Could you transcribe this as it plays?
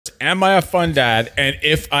Am I a fun dad? And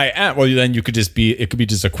if I am, well, then it could be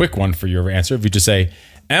just a quick one for your answer. If you just say,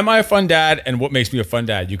 am I a fun dad? And what makes me a fun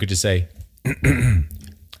dad? You could just say,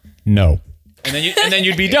 no. And then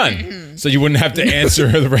you'd be done. So you wouldn't have to answer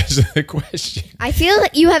the rest of the question. I feel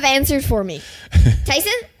like you have answered for me.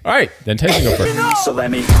 Tyson? All right, then Tyson go first. So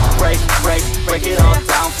let me break it all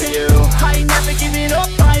down for you. I ain't never giving up,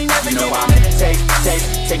 I ain't never giving up.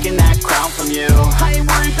 Taking that crown from you. I ain't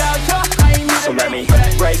worried about you, I ain't never. So let me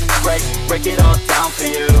break it all down for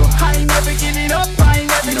you. I ain't never giving up, I ain't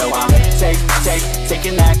never giving up.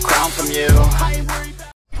 Taking that crown from you. I ain't worried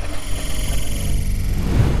about.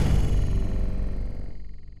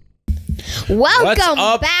 Welcome What's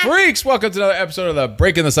up, back. freaks? Welcome to another episode of the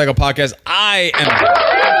Breaking the Cycle podcast. I'm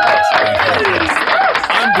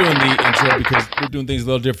doing the intro because we're doing things a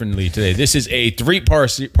little differently today. This is a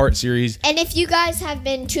three-part series. And if you guys have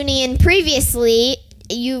been tuning in previously,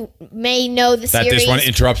 you may know the series. That this one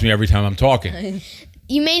interrupts me every time I'm talking.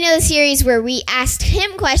 You may know the series where we asked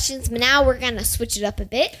him questions, but now we're going to switch it up a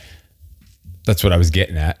bit. That's what I was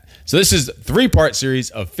getting at. So this is a three-part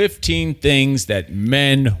series of 15 things that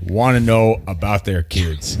men want to know about their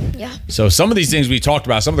kids. Yeah. So some of these things we talked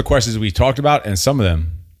about, some of the questions we talked about, and some of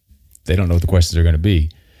them, they don't know what the questions are going to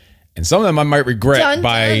be. And some of them I might regret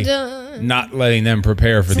not letting them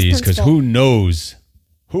prepare for these, because who knows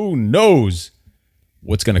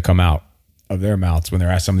what's going to come out of their mouths when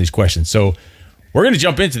they're asked some of these questions. So we're going to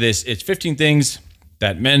jump into this. It's 15 things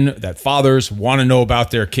that fathers want to know about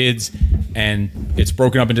their kids, and it's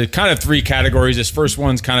broken up into kind of three categories. This first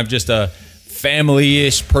one's kind of just a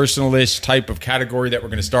family-ish, personal-ish type of category that we're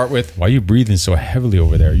going to start with. Why are you breathing so heavily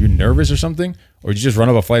over there? Are you nervous or something? Or did you just run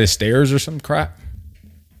up a flight of stairs or some crap?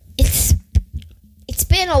 It's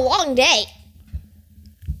been a long day.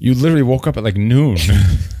 You literally woke up at like noon.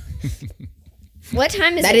 What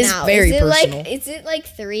time is that it is now? very personal. Is it like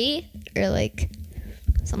 3 or like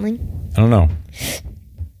something? I don't know.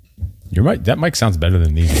 You're right. That mic sounds better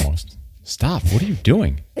than these almost. Stop. What are you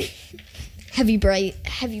doing? Heavy bright.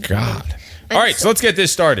 God. All right, so let's get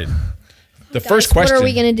this started. The first question. What are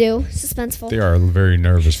we going to do? Suspenseful. They are very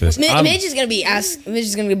nervous for this. Midge is gonna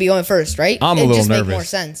be going first, right? I'm a little just nervous. Make more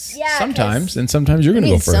sense. Yeah. Sometimes, and sometimes you're going to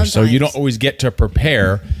go first. So you don't always get to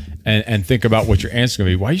prepare and think about what your answer's going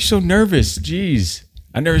to be. Why are you so nervous? Jeez.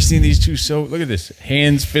 I've never seen these two so... Look at this.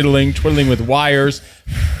 Hands fiddling, twiddling with wires.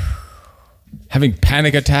 Having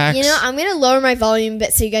panic attacks. You know, I'm going to lower my volume a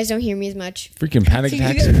bit so you guys don't hear me as much. Freaking panic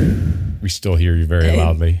attacks. We still hear you very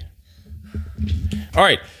loudly. All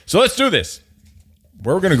right, so let's do this.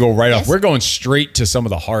 We're going to go right off. We're going straight to some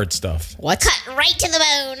of the hard stuff. What? Cut right to the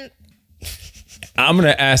bone. I'm going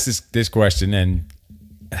to ask this question, and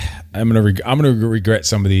I'm going to regret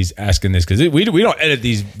some of these asking this, because we don't edit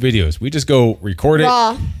these videos. We just go record it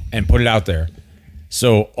Raw. and put it out there.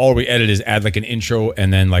 So all we edit is add like an intro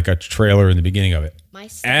and then like a trailer in the beginning of it.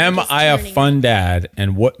 Am I a fun dad,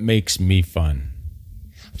 and what makes me fun?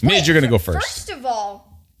 Midge, you're going to go first.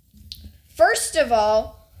 First of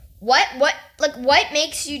all, what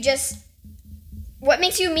makes you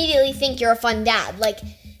immediately think you're a fun dad?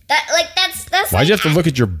 That's Why'd you have to look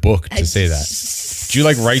at your book to say that? Do you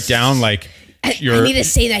like write down like I need to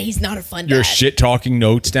say that he's not a fun dad. Your shit talking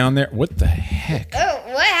notes down there? What the heck? Oh,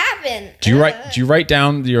 what happened? Do you write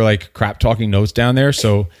down your like crap talking notes down there?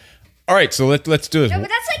 So, all right, so let's do this. No, but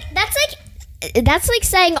that's like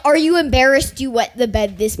saying, "Are you embarrassed you wet the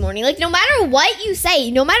bed this morning?" Like, no matter what you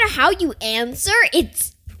say, no matter how you answer,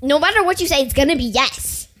 no matter what you say, it's gonna be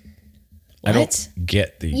yes. I don't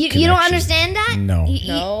get the You don't understand that? No.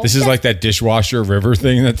 No. This is like that dishwasher river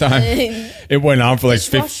thing that time. It went on for like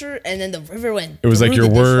 50. And then the river went. It was like your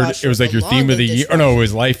word. Dishwasher, It was like your theme of the year. Oh no, it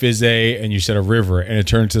was life is a, and you said a river, and it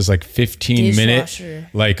turned into this like 15-minute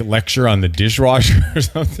like lecture on the dishwasher or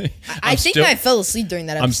something. I think I fell asleep during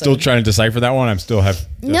that episode. I'm still trying to decipher that one. I'm still have some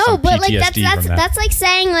but like PTSD from that's like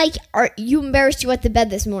saying like, "Are you embarrassed you wet the bed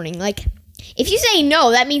this morning?" Like, if you say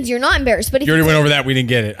no, that means you're not embarrassed. But if you already went over that, we didn't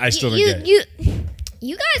get it. I still didn't get it.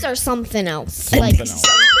 You guys are something else. Something else.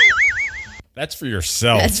 That's for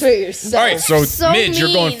yourself. That's for yourself. All right, so Midge,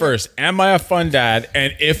 you're going mean. first. Am I a fun dad?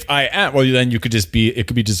 And if I am, well, then it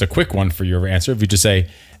could be just a quick one for your answer. If you just say,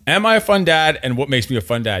 am I a fun dad? And what makes me a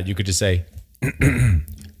fun dad? You could just say,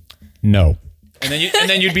 no. And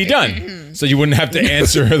then you'd be done. So you wouldn't have to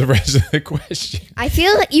answer the rest of the question. I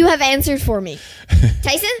feel like you have answered for me.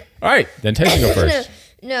 Tyson? All right, then Tyson go first.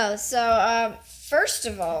 No, so first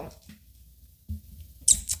of all,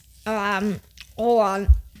 hold on.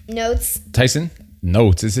 Notes. Tyson,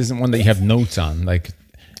 notes. This isn't one that you have notes on. Like,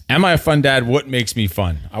 am I a fun dad? What makes me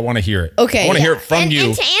fun? I want to hear it. Okay. I want to hear it from you.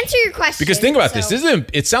 And to answer your question. Because think about this.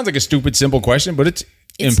 It sounds like a stupid, simple question, but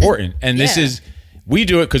important. And this is, we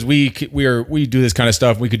do it because we do this kind of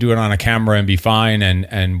stuff. We could do it on a camera and be fine,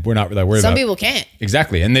 and we're not really worried about it. Some people can't.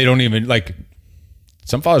 Exactly. And they don't even like,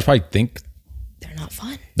 some fathers probably think they're not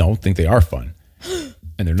fun. No, think they are fun.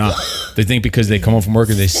 And they're not. They think because they come home from work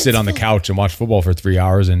and they sit on the couch and watch football for 3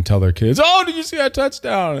 hours and tell their kids, "Oh, did you see that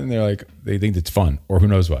touchdown?" And they're like, they think it's fun, or who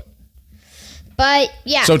knows what. But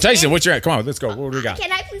yeah. So Tyson, what's your? Come on, let's go. What do we got?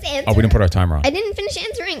 Can I please answer? Oh, we didn't put our timer on. I didn't finish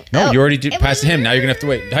answering. No, you already did pass to him. Now you're gonna have to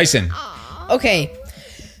wait. Tyson. Okay.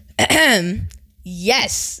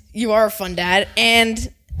 Yes, you are a fun dad.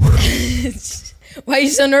 And why are you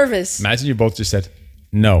so nervous? Imagine you both just said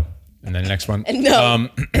no, and then the next one. No.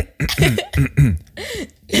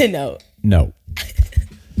 No. No.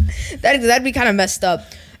 That'd be kind of messed up.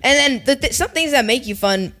 And then some things that make you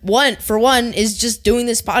fun. One is just doing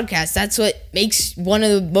this podcast. That's what makes one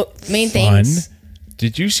of the main things.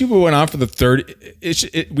 Did you see what went on for the third?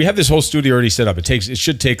 We have this whole studio already set up. It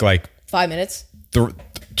should take like 5 minutes.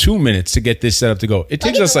 2 minutes to get this set up to go. It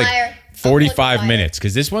takes us like 45 minutes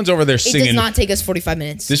because this one's over there singing. It does not take us 45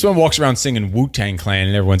 minutes. This one walks around singing Wu-Tang Clan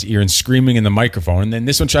in everyone's ear and screaming in the microphone. And then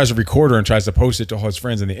this one tries to record her and tries to post it to all his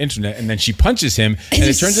friends on the internet. And then she punches him and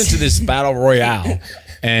it turns into this battle royale.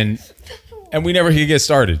 And we never could get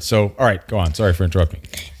started. So, all right, go on. Sorry for interrupting.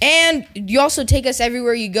 And you also take us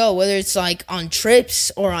everywhere you go, whether it's like on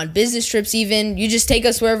trips or on business trips even. You just take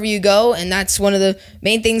us wherever you go, and that's one of the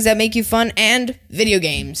main things that make you fun. And video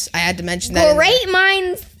games. I had to mention that. Great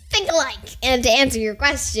minds think alike. And to answer your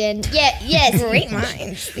question, yes. Great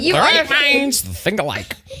minds. Great minds think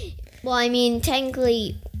alike. Well, I mean,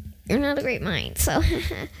 technically, you're not a great mind, so.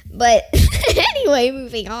 But anyway,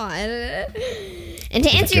 moving on. And to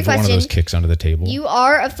answer your One of question, those kicks under the table. you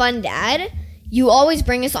are a fun dad. You always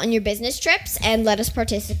bring us on your business trips and let us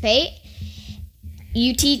participate.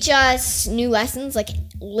 You teach us new lessons, like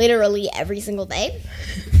literally every single day.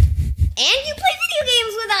 And you play video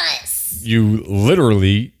games with us. You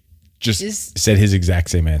literally just said his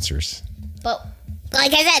exact same answers. But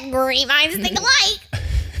like I said, great minds think alike.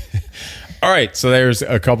 All right, so there's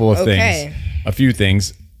a couple of things. A few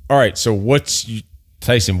things. All right, so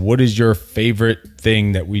Tyson, what is your favorite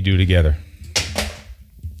thing that we do together?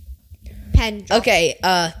 Pen drop. Okay,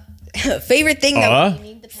 favorite thing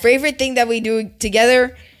that we do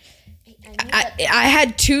together. I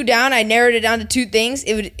had two down. I narrowed it down to two things.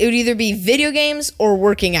 It would either be video games or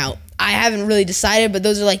working out. I haven't really decided, but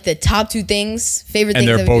those are like the top two things. Favorite things.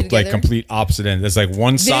 And that they're we do both like together. complete opposite ends. It's like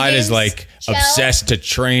one side is games, like obsessed to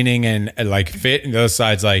training and like fit, and the other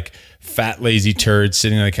side's like fat, lazy turd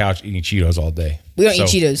sitting on the couch eating Cheetos all day. We don't eat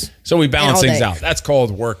Cheetos. So we balance all things day. out. That's called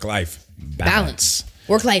work-life balance.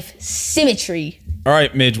 Work-life symmetry. All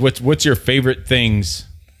right, Midge, what's your favorite things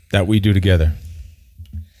that we do together?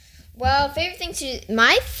 Well,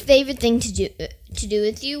 my favorite thing to do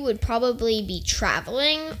with you would probably be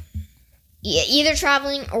traveling. Either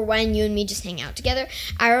traveling or when you and me just hang out together.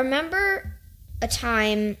 I remember a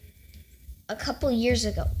time a couple years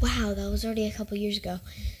ago. Wow, that was already a couple years ago.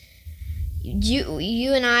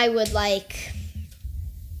 You and I would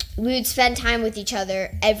we would spend time with each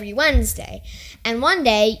other every Wednesday. And one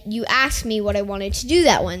day you asked me what I wanted to do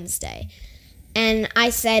that Wednesday. And I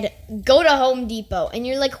said, go to Home Depot. And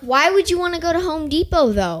you're like, why would you want to go to Home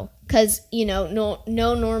Depot though? Because, no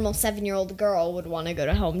normal 7-year-old girl would want to go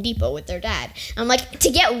to Home Depot with their dad. I'm like, to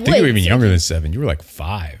get wood. I think you were even younger than 7. You were like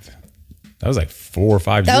 5. That was like 4 or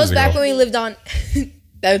 5 years ago. That was back when we lived on.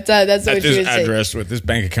 That's what at she this would say. address with this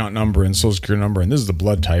bank account number and social security number, and this is the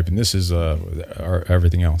blood type, and this is our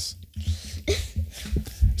everything else.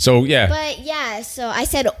 So yeah. But yeah, so I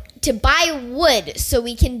said to buy wood so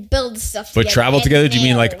we can build stuff. But together. travel And together? Do you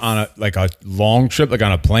mean nails. like on a long trip, like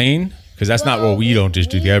on a plane? Because that's not what we don't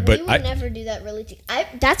just do together. But we would never do that really.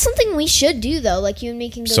 That's something we should do though. Like you and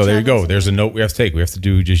me can go. So there you travel go. There's a note we have to take. We have to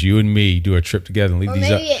do just you and me do a trip together and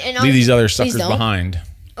leave these other suckers don't. behind.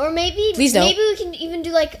 Or maybe we can even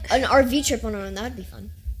do like an RV trip on our own. That'd be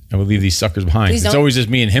fun. And we'll leave these suckers behind. Please It's don't. always just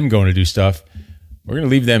me and him going to do stuff. We're gonna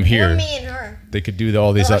leave them here. Or me and her. They could do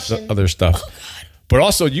all these other stuff. But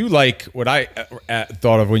also, you like what I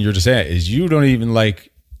thought of when you were just saying it, is you don't even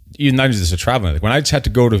like, even not just a traveling. Like when I just had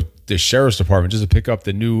to go to the sheriff's department just to pick up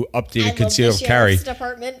the new updated concealed carry,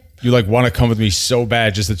 Department. you like want to come with me so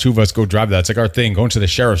bad. Just the two of us go drive that. It's like our thing, going to the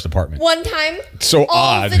sheriff's department. One time, So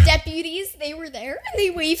all odd. the deputies, they were there and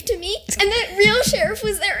they waved to me, and the real sheriff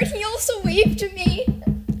was there and he also waved to me.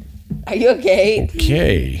 Are you okay?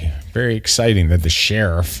 Okay, very exciting that the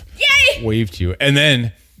sheriff waved to you. And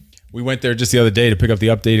then we went there just the other day to pick up the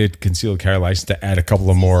updated concealed carry license to add a couple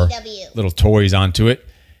of more CCW. little toys onto it.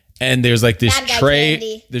 And there's like this Bad guy tray.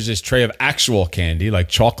 candy. There's this tray of actual candy, like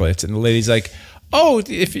chocolates. And the lady's like, oh,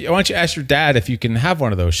 why don't you ask your dad if you can have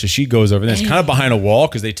one of those? So she goes over there. It's kind of behind a wall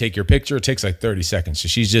because they take your picture. It takes like 30 seconds. So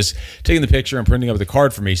she's just taking the picture and printing up the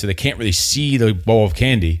card for me, so they can't really see the bowl of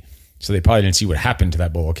candy. So they probably didn't see what happened to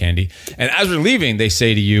that bowl of candy. And as we're leaving, they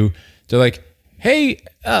say to you, they're like, hey,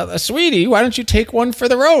 sweetie, why don't you take one for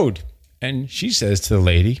the road? And she says to the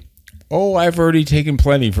lady, oh, I've already taken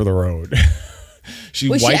plenty for the road.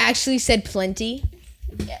 She actually said plenty?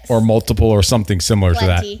 Yes. Or multiple or something similar to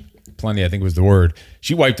that. Plenty, I think was the word.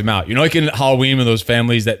 She wiped them out. You know, like in Halloween, when those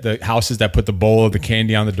families the houses that put the bowl of the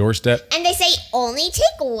candy on the doorstep. And they say only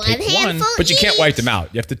take one handful. But you can't wipe them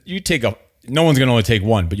out. No one's gonna only take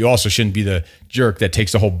one, but you also shouldn't be the jerk that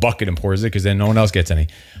takes the whole bucket and pours it, because then no one else gets any.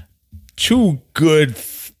 2 good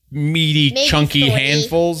meaty, maybe chunky 3.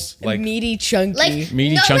 handfuls, meaty, chunky,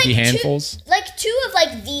 chunky handfuls. Two of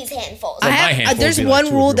like these handfuls. There's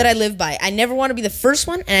one rule that I live by. I never want to be the first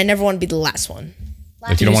one, and I never want to be the last one.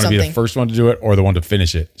 Like you don't want to be the first one to do it or the one to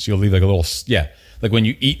finish it. So you'll leave like a little, like when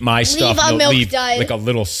you eat my stuff, you'll leave like a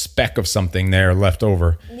little speck of something there left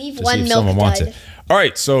over. Leave one milk dud. Wants it. All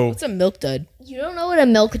right, so what's a milk dud? You don't know what a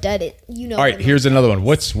milk dud is. You know. All right, here's another one.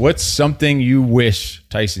 What's something you wish,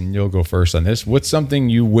 Tyson? You'll go first on this. What's something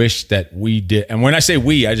you wish that we did? And when I say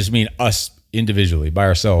we, I just mean us individually, by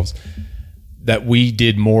ourselves, that we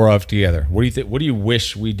did more of together. What do you think? What do you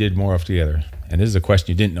wish we did more of together? And this is a question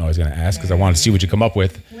you didn't know I was going to ask, because I wanted to see what you come up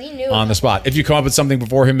with on the spot. If you come up with something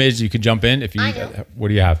before him, Midge, you could jump in. If you, what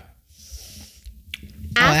do you have?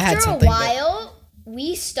 After a while,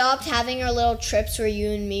 we stopped having our little trips where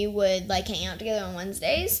you and me would like hang out together on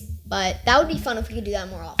Wednesdays. But that would be fun if we could do that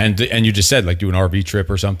more often. And you just said like do an RV trip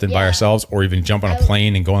or something by ourselves, or even jump on a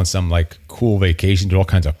plane and go on some like cool vacation, do all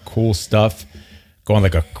kinds of cool stuff, go on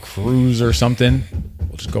like a cruise or something.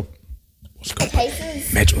 We'll just go.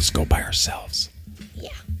 Midge, let's go by ourselves. Yeah.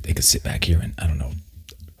 They could sit back here and, I don't know,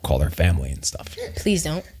 call their family and stuff. Please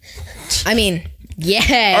don't. I mean,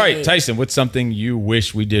 yeah. All right, Tyson, what's something you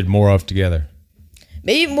wish we did more of together?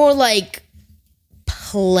 Maybe more like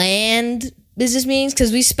planned business meetings,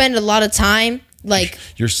 because we spend a lot of time like...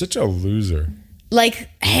 You're such a loser. Like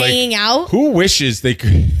hanging out. Who wishes they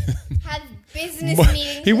could... have business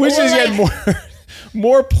meetings. He wishes he had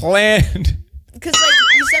more planned... Because like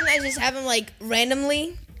you sometimes just have them like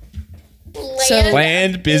randomly.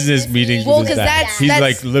 Planned business meetings. Well, because he's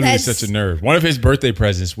like literally such a nerd. One of his birthday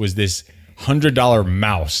presents was this $100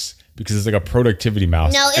 mouse, because it's like a productivity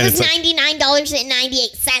mouse. No, it was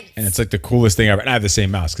 $99.98. And it's like the coolest thing ever. And I have the same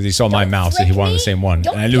mouse because he saw my mouse and he wanted the same one.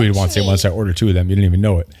 And I knew he'd want the same one, so I ordered 2 of them. You didn't even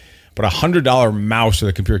know it. But $100 mouse for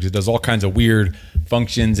the computer, because it does all kinds of weird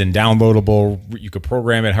functions and downloadable. You could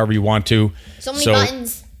program it however you want to. So many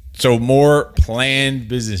buttons. So more planned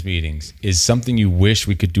business meetings is something you wish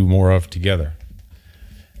we could do more of together.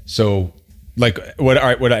 So, like, what? All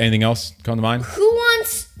right, what? Anything else come to mind? Who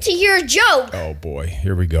wants to hear a joke? Oh boy,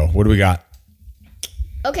 here we go. What do we got?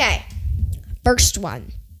 Okay, first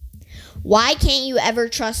one. Why can't you ever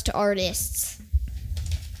trust artists?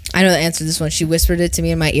 I know the answer to this one. She whispered it to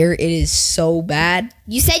me in my ear. It is so bad.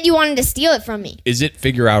 You said you wanted to steal it from me. Is it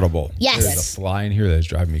figure outable? Yes. There's a fly in here that is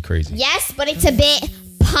driving me crazy. Yes, but it's a bit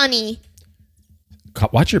punny.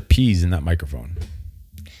 Watch your P's in that microphone.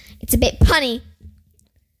 It's a bit punny.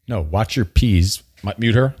 No, watch your P's.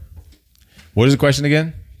 Mute her. What is the question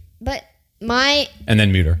again? And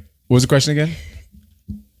then mute her. What was the question again?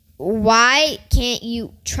 Why can't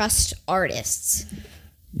you trust artists?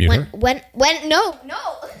 Mute her. No.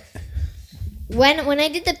 When I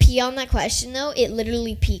did the P on that question though, it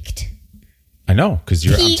literally peaked. I know, because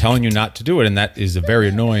I'm telling you not to do it, and that is very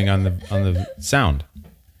annoying on the sound.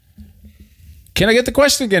 Can I get the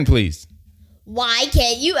question again, please? Why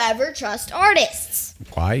can't you ever trust artists?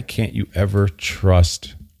 Why can't you ever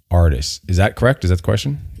trust artists? Is that correct? Is that the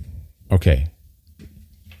question? Okay.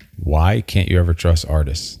 Why can't you ever trust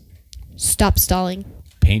artists? Stop stalling.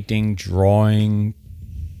 Painting, drawing,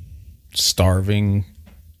 starving.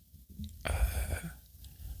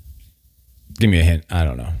 Give me a hint. I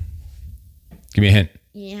don't know. Give me a hint.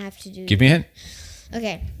 You have to do. Give me a hint.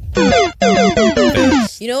 Okay.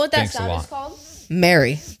 You know what that sound is called?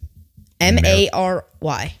 Mary. Mary.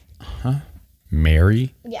 Huh?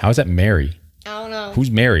 Mary? Yeah. How is that Mary? I don't know.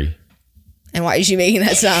 Who's Mary? And why is she making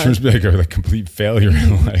that sound? She must be like a complete failure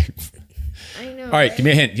in life. I know. All right, give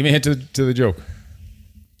me a hint. Give me a hint to the joke.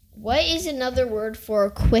 What is another word for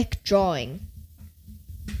a quick drawing?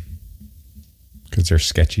 Because they're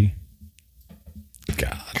sketchy.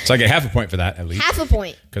 God. So I get half a point for that at least. Half a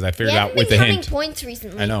point. Because I figured out with the hint. Points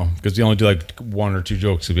recently. I know, because we only do like 1 or 2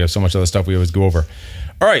 jokes because we have so much other stuff we always go over.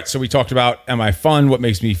 All right, so we talked about am I fun? What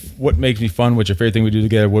makes me fun? What's your favorite thing we do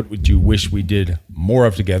together? What would you wish we did more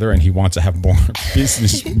of together? And he wants to have more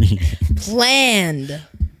business meetings. Planned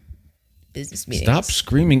business meetings. Stop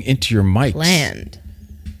screaming into your mics. Planned.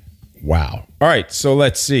 Wow. All right, so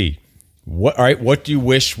let's see. What do you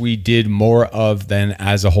wish we did more of than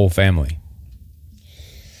as a whole family?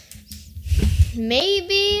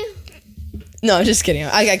 Maybe. No, I'm just kidding.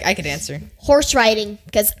 I could answer. Horse riding,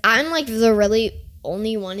 because I'm like the really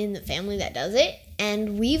only one in the family that does it,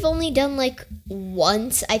 and we've only done like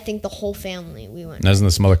once. I think the whole family we went. That was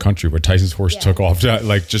in some other country where Tyson's horse took off,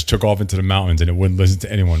 just took off into the mountains and it wouldn't listen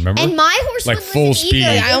to anyone. Remember? And my horse like wouldn't full listen speed.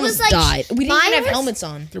 either. I almost died. We didn't even have helmets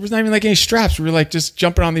on. There was not even like any straps. We were like just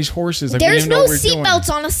jumping on these horses. Like, There's we didn't know no what we were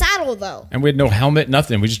seatbelts on a saddle though. And we had no helmet,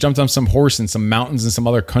 nothing. We just jumped on some horse in some mountains in some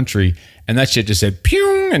other country, and that shit just said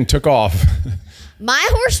pew and took off. My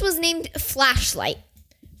horse was named Flashlight.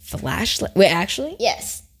 Flashlight? Wait, actually?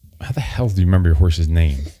 Yes. How the hell do you remember your horse's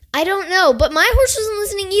name? I don't know, but my horse wasn't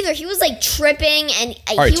listening either. He was like tripping, and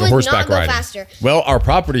he so would horseback not go riding. faster. Well, our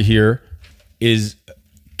property here is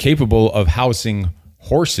capable of housing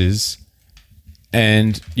horses,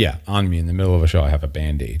 and yeah, on me in the middle of a show, I have a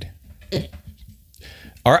Band-Aid.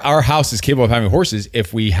 Our house is capable of having horses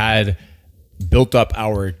if we had built up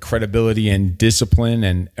our credibility and discipline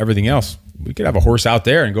and everything else. We could have a horse out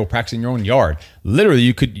there and go practice in your own yard. Literally,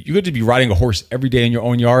 you could be riding a horse every day in your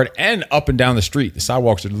own yard and up and down the street. The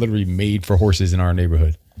sidewalks are literally made for horses in our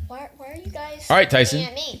neighborhood. Why are you guys all right, Tyson?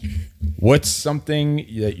 at me? What's something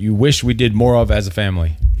that you wish we did more of as a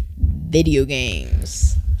family? Video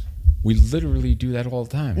games. We literally do that all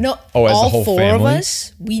the time. No, as all the whole 4 family? of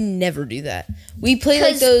us, we never do that. We play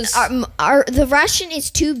like those. The Russian is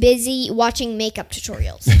too busy watching makeup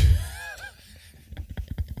tutorials.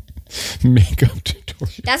 Makeup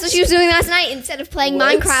tutorials. That's what she was doing last night instead of playing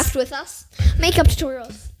Minecraft with us. Makeup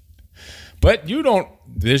tutorials. But you don't.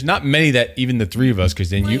 There's not many that even the 3 of us, because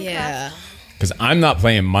then Yeah. Because I'm not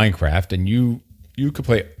playing Minecraft, and you could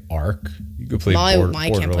play Ark. You could play I can't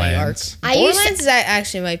play Ark. Borderlands. Borderlands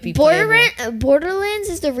actually might be playable. Borderlands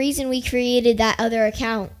is the reason we created that other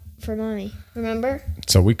account for Mommy. Remember?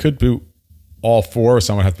 So we could do all 4.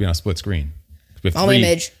 Someone would have to be on a split screen. We have Mommy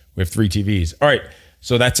Midge. We have 3 TVs. All right.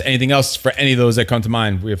 So that's anything else for any of those that come to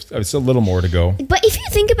mind. We have it's a little more to go. But if you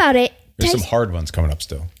think about it, There's some hard ones coming up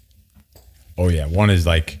still. Oh yeah, one is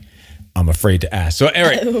like I'm afraid to ask. So all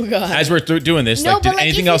right, as we're doing this, No, like, did but, like,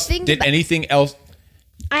 anything if you else? think Did about- anything else?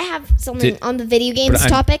 I have something on the video games I'm-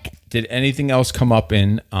 topic. Did anything else come up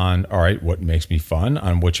on all right? What makes me fun?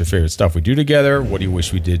 On what's your favorite stuff we do together? What do you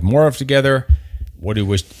wish we did more of together? What do you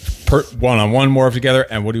wish one-on-one more of together?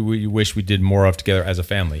 And what do you wish we did more of together as a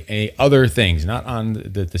family? Any other things, not on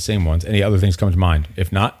the same ones, any other things come to mind?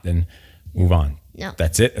 If not, then move on. No.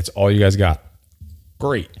 That's it. That's all you guys got.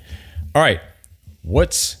 Great. All right.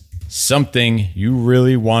 What's something you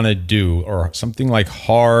really want to do, or something like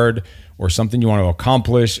hard, or something you want to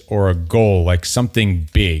accomplish, or a goal, like something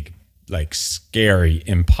big, like scary,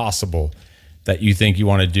 impossible, that you think you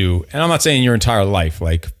want to do? And I'm not saying your entire life,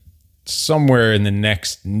 like somewhere in the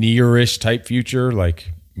next nearish type future,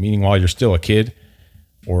 like meaning while you're still a kid,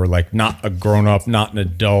 or like not a grown up, not an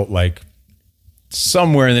adult, like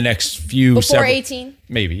somewhere in the next few Before 18?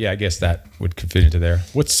 Maybe, yeah, I guess that would fit into there.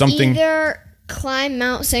 What's something? Either climb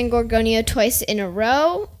Mount San Gorgonio twice in a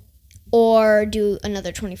row, or do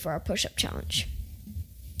another 24-hour push-up challenge.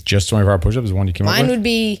 Just 24-hour push-ups is one you came up with? Mine would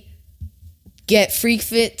be get Freak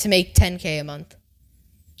Fit to make 10K a month.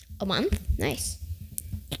 A month? Nice.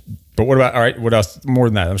 But what about, all right, what else? More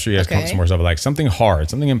than that. I'm sure you guys come up with Okay. some more stuff, like something hard,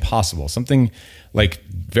 something impossible, something like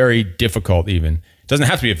very difficult even. It doesn't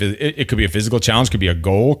have to be, it could be a physical challenge, could be a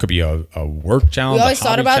goal, could be a work challenge. We always a thought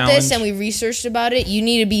hobby about this challenge. and we researched about it. You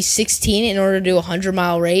need to be 16 in order to do a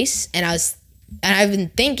 100-mile race. And I've been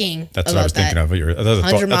thinking That's about what I was thinking that.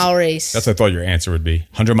 of. 100-mile race. That's what I thought your answer would be.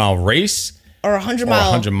 100-mile race? Or Or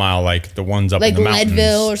 100-mile. 100-mile, like the ones up Like in the mountains.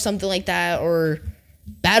 Leadville or something like that. Or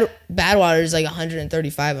Badwater is like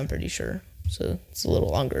 135, I'm pretty sure. So it's a little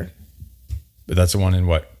longer. But that's the one in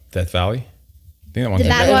what? Death Valley? I think that one's The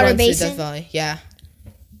in Badwater Everyone's to Basin? Death Valley. Yeah.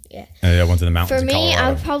 Yeah. And that one's in the mountains For of me, I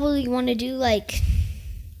Colorado. would probably want to do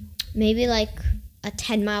maybe a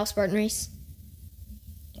 10-mile Spartan race.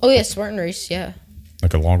 Oh, yeah, Spartan race. Yeah.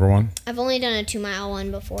 Like a longer one? I've only done a 2-mile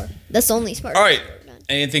one before. That's the only Spartan. All right. race I've ever done.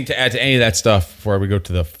 Anything to add to any of that stuff before we go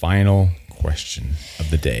to the final question of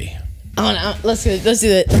the day? Oh, no. Let's do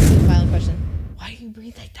the final question. Why do you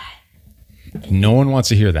breathe like that? No one wants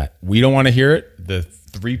to hear that. We don't want to hear it. The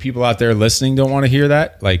 3 people out there listening don't want to hear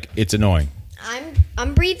that, like, it's annoying.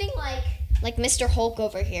 I'm breathing like Mr. Hulk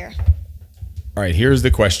over here. All right, here's the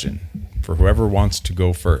question for whoever wants to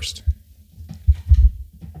go first.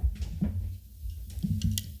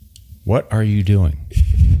 What are you doing?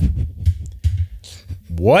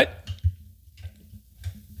 What?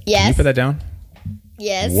 Yes. Can you put that down?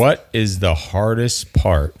 Yes. What is the hardest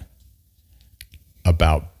part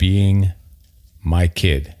about being my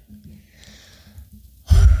kid?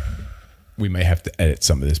 We may have to edit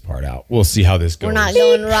some of this part out. We'll see how this goes. We're not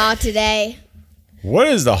going raw today. What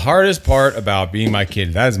is the hardest part about being my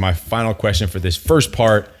kid? That is my final question for this first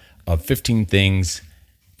part of 15 things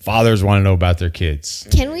fathers want to know about their kids.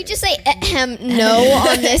 Can we just say no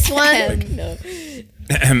on this one? No.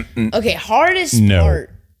 Okay, hardest No. part.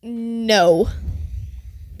 No.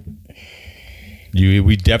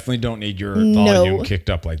 We definitely don't need your volume kicked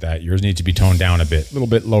up like that. Yours needs to be toned down a bit. A little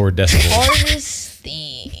bit lower decibel. Hardest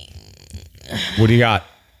thing. What do you got?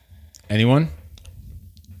 Anyone?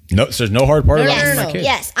 No, so there's no hard part about being my kid?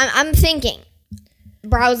 Yes, I'm thinking.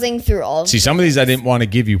 Browsing through all of See, some of these I didn't want to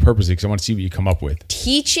give you purposely because I want to see what you come up with.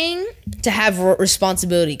 Teaching to have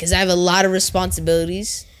responsibility, because I have a lot of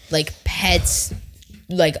responsibilities, like pets,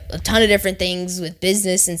 like a ton of different things with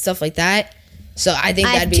business and stuff like that. So I think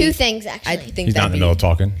I that'd have be 2 things actually. I think He's not in the middle of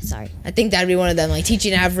talking. Sorry. I think that'd be one of them, like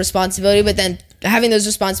teaching to have responsibility, but then having those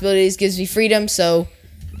responsibilities gives me freedom. So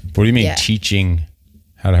What do you mean Yeah. teaching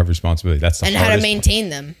how to have responsibility? That's the and hardest. how to maintain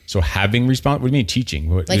them, So having what do you mean teaching?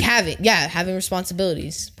 like having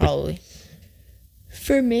responsibilities probably,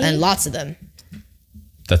 For me. and lots of them.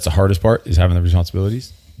 That's the hardest part is having the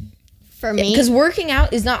responsibilities? For me. Because working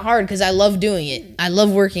out is not hard because I love doing it. I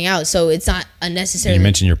love working out, so it's not unnecessary. You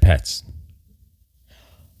mentioned your pets.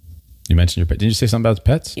 You mentioned your pet. Didn't you say something about the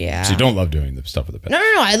pets? Yeah. So you don't love doing the stuff with the pets? No.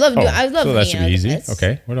 I love doing. I love. So that hanging should out be with easy. pets.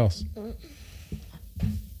 Okay. What else?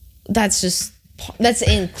 That's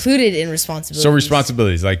included in responsibility. So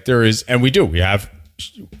responsibilities, like there is, and we have,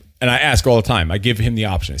 and I ask all the time. I give him the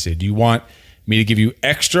option. I say, do you want me to give you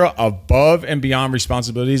extra above and beyond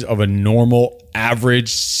responsibilities of a normal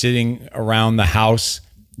average sitting around the house?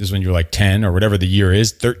 This is when you're like 10 or whatever the year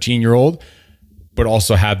is, 13-year-old, but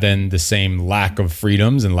also have then the same lack of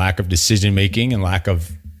freedoms and lack of decision making and lack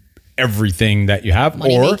of everything that you have,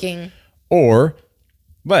 money making, or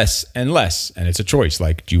less and less. And it's a choice.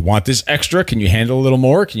 Like, do you want this extra? Can you handle a little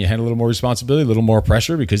more? Can you handle a little more responsibility, a little more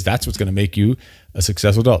pressure? Because that's what's going to make you a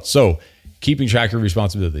successful adult. So keeping track of your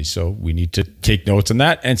responsibilities. So we need to take notes on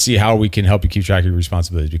that and see how we can help you keep track of your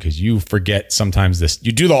responsibilities, because you forget sometimes this.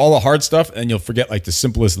 You do all the hard stuff and you'll forget like the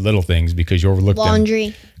simplest little things because you overlook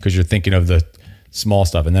laundry. Because you're thinking of the small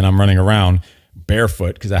stuff. And then I'm running around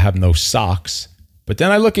barefoot because I have no socks. But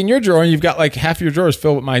then I look in your drawer and you've got like half your drawer is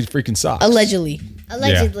filled with my freaking socks. allegedly.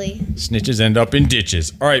 Allegedly. Yeah. Snitches end up in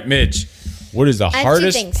ditches. All right, Midge. What is the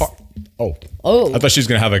hardest part? Oh. I thought she was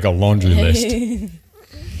going to have like a laundry list.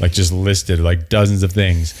 Like just listed like dozens of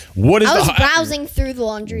things. What is I was browsing through the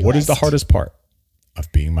laundry list. What is the hardest part of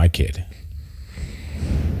being my kid?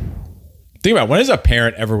 Think about it. When is a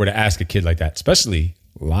parent ever would ask a kid like that, especially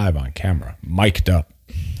live on camera, mic'd up?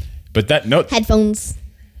 But that note, headphones.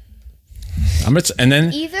 I'm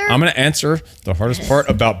gonna answer the hardest part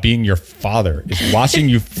about being your father is watching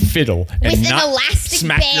you fiddle and With an not elastic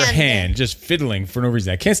smack your band. hand, just fiddling for no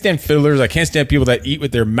reason. I can't stand fiddlers. I can't stand people that eat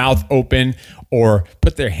with their mouth open or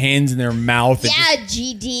put their hands in their mouth. And Yeah,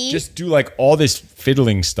 GD. just do like all this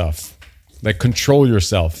fiddling stuff. Like control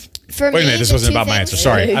yourself. For Wait a me, minute, this the wasn't two about my things- answer.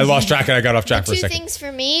 Sorry, I lost track and I got off track for a Two second. things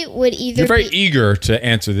for me would either You're very eager to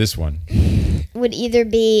answer this one.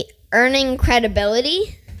 be earning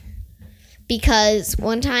credibility, because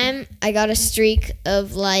one time I got a streak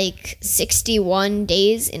of like 61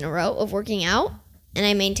 days in a row of working out, and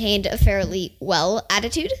I maintained a fairly well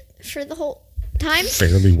attitude for the whole time.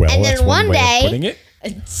 Fairly well. And then that's one one way day- of putting it.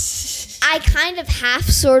 I kind of half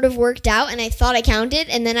sort of worked out, and I thought I counted,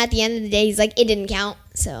 and then at the end of the day, he's like, it didn't count.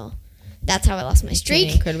 So that's how I lost my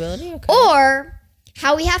streak. Credibility. Okay. Or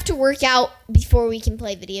how we have to work out before we can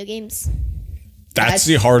play video games. That's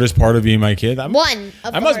the hardest part of being my kid. I must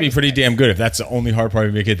be pretty hardest damn good if that's the only hard part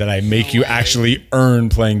of being a kid, that I make you actually earn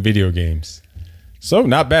playing video games. So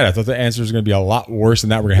not bad. I thought the answer was going to be a lot worse than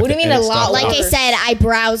that. We're going to have What do to you mean edit a lot stuff Like out. I said, I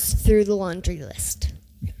browsed through the laundry list.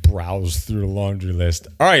 Browse through the laundry list.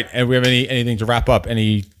 All right, and we have anything to wrap up?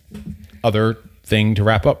 Any other thing to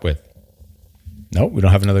wrap up with? No, we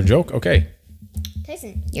don't have another joke. Okay,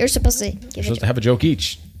 Tyson, you're supposed to we're give supposed to it. have a joke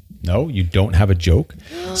each. No, you don't have a joke.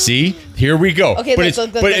 See, here we go. Okay, but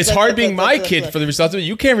it's hard being my kid for the responsibility.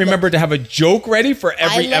 You can't remember to have a joke ready for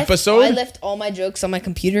every episode. I left all my jokes on my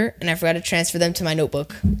computer and I forgot to transfer them to my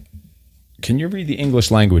notebook. Can you read the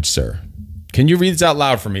English language, sir? Can you read this out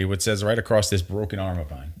loud for me? What says right across this broken arm of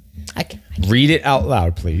mine? I can. Read it out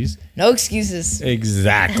loud, please. No excuses.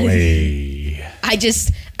 Exactly.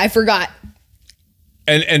 I forgot.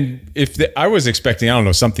 And if I was expecting, I don't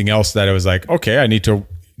know, something else that I was like, okay, I need to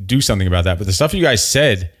do something about that. But the stuff you guys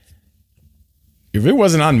said, if it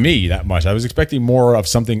wasn't on me that much, I was expecting more of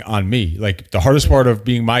something on me. Like the hardest part of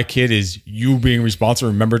being my kid is you being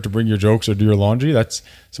responsible. Remember to bring your jokes or do your laundry.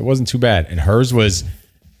 So it wasn't too bad. And hers was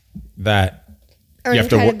that you have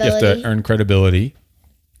to earn credibility,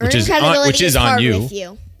 which is on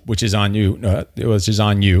you. Which is on you. No, it was just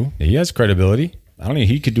on you. He has credibility. I don't know.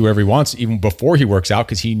 He could do whatever he wants even before he works out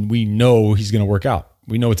because we know he's going to work out.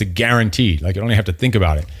 We know it's a guaranteed. Like, I don't even have to think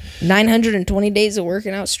about it. 920 days of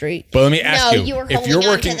working out straight. But let me ask you. You were holding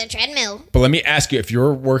on to the treadmill. But let me ask you, if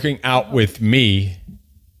you're working out with me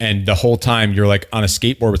and the whole time you're like on a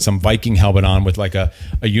skateboard with some Viking helmet on with like a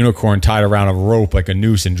unicorn tied around a rope, like a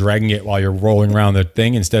noose, and dragging it while you're rolling around the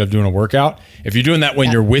thing instead of doing a workout. If you're doing that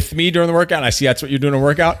when you're with me during the workout and I see that's what you're doing a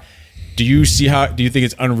workout, do you think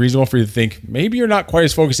it's unreasonable for you to think maybe you're not quite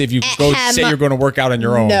as focused if you go say you're going to work out on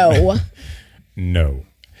your own? No. No.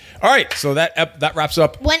 All right, so that wraps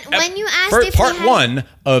up when you asked if part 1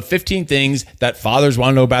 of 15 things that fathers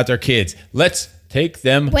want to know about their kids. Let's take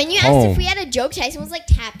them home. When you asked if we had a joke, Tyson was like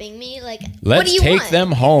tapping me like, what do you Let's want? take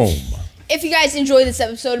them home. If you guys enjoyed this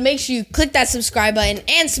episode, make sure you click that subscribe button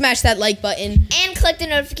and smash that like button. And click the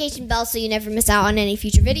notification bell so you never miss out on any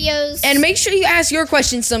future videos. And make sure you ask your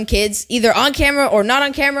questions to some kids, either on camera or not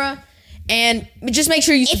on camera. And just make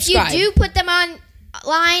sure you subscribe. If you do put them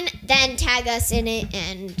online, then tag us in it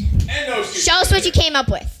and show us what you came up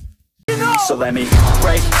with. So let me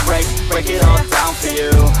break it all down for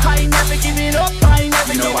you. I ain't never giving up, I ain't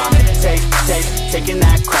never giving up. I'm taking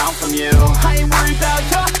that crown from you. I ain't worried about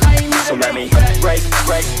you, I ain't. So let me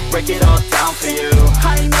break it all down for you.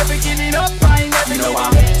 I ain't never giving up, I ain't never giving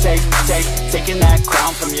up. I'm taking that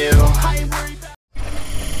crown from you. I ain't worried.